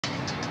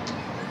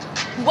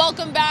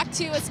Welcome back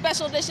to a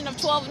special edition of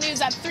 12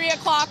 News at 3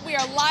 o'clock. We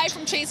are live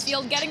from Chase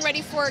Field getting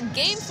ready for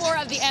Game 4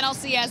 of the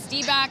NLCS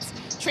D-backs,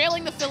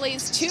 trailing the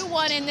Phillies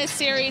 2-1 in this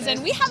series.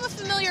 And we have a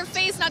familiar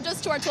face, not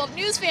just to our 12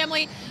 News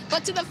family,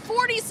 but to the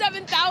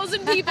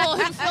 47,000 people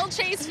who fill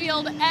Chase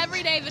Field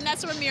every day.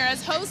 Vanessa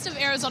Ramirez, host of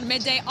Arizona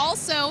Midday,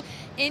 also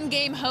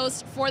in-game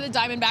host for the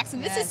Diamondbacks.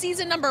 And this is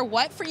season number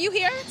what for you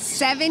here?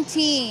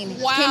 17.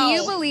 Wow. Can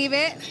you believe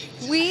it?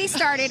 We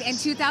started in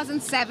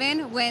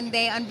 2007 when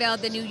they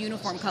unveiled the new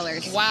uniform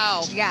colors.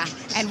 Wow. Yeah,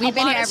 and we've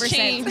been here ever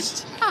changed.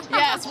 since.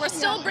 Yes, we're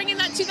still bringing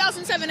that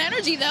 2007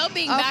 energy, though,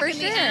 being back in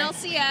the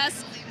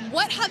NLCS.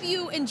 What have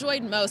you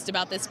enjoyed most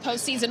about this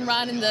postseason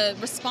run and the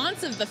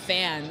response of the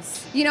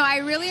fans? You know, I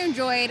really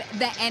enjoyed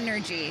the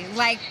energy.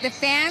 Like, the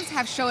fans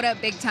have showed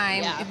up big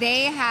time. Yeah.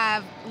 They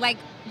have, like,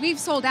 we've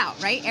sold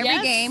out, right?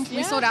 Every game,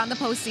 we sold out in the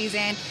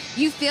postseason.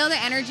 You feel the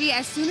energy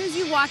as soon as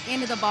you walk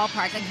into the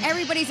ballpark. Like,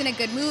 everybody's in a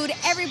good mood.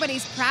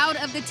 Everybody's proud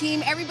of the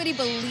team. Everybody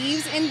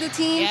believes in the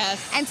team.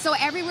 Yes. And so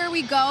everywhere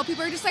we go,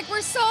 people are just like,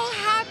 we're so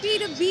happy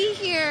to be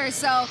here.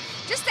 So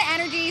just the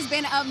energy has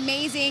been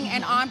amazing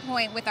and on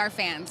point with our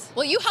fans.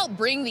 Well, you help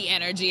bring the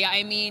energy.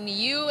 I mean,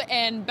 you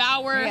and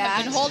Bauer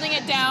have been holding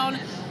it down.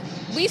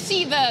 We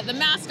see the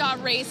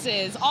mascot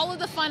races, all of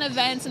the fun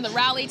events and the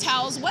rally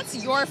towels.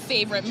 What's your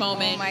favorite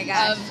moment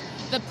of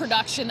the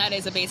production that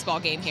is a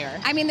baseball game here?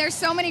 I mean, there's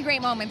so many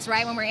great moments,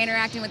 right, when we're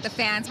interacting with the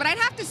fans. But I'd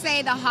have to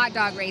say the hot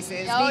dog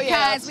races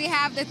because we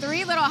have the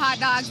 3 little hot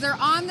dogs. They're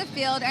on the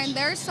field, and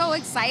they're so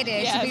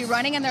excited to be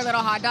running in their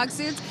little hot dog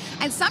suits.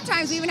 And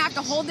sometimes we even have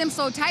to hold them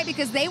so tight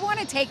because they want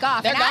to take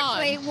off. They're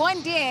actually,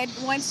 one did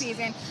one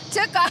season,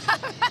 took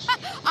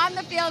off on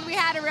the field. We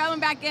had to reel them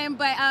back in.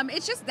 But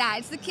it's just that.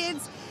 It's the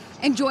kids'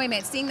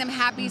 enjoyment, seeing them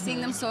happy,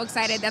 seeing them so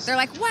excited that they're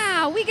like,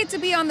 wow, we get to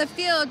be on the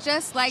field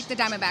just like the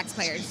Diamondbacks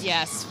players.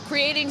 Yes,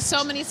 creating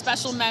so many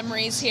special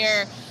memories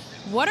here.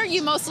 What are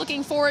you most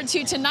looking forward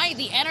to tonight?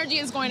 The energy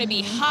is going to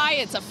be high.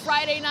 It's a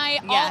Friday night.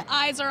 All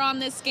eyes are on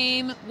this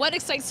game. What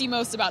excites you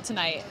most about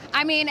tonight?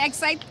 I mean,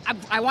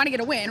 I want to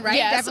get a win, right?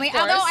 Yes, definitely.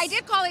 Although I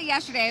did call it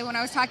yesterday when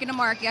I was talking to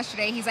Mark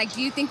yesterday. He's like,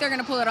 do you think they're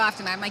going to pull it off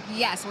tonight? I'm like,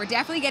 yes, we're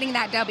definitely getting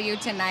that W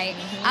tonight.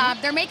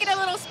 They're making it a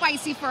little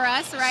spicy for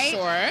us, right?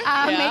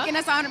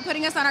 Sure.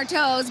 Putting us on our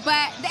toes.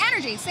 But the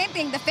energy, same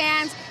thing. The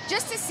fans,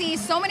 just to see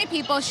so many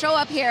people show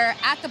up here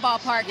at the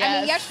ballpark.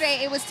 I mean,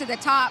 yesterday it was to the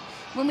top.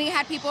 When we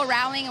had people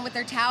rallying and with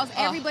their towels,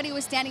 everybody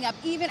was standing up,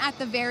 even at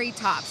the very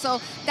top.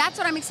 So that's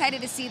what I'm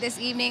excited to see this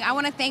evening. I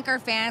want to thank our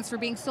fans for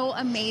being so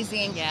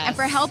amazing and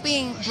for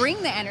helping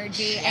bring the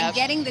energy and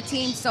getting the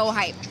team so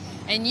hyped.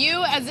 And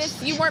you, as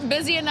if you weren't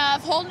busy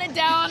enough, holding it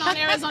down on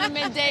Arizona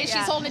Midday.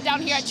 She's holding it down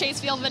here at Chase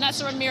Field.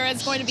 Vanessa Ramirez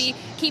is going to be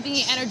keeping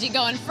the energy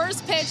going.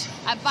 First pitch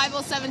at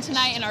 5:07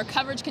 tonight, and our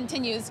coverage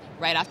continues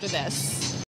right after this.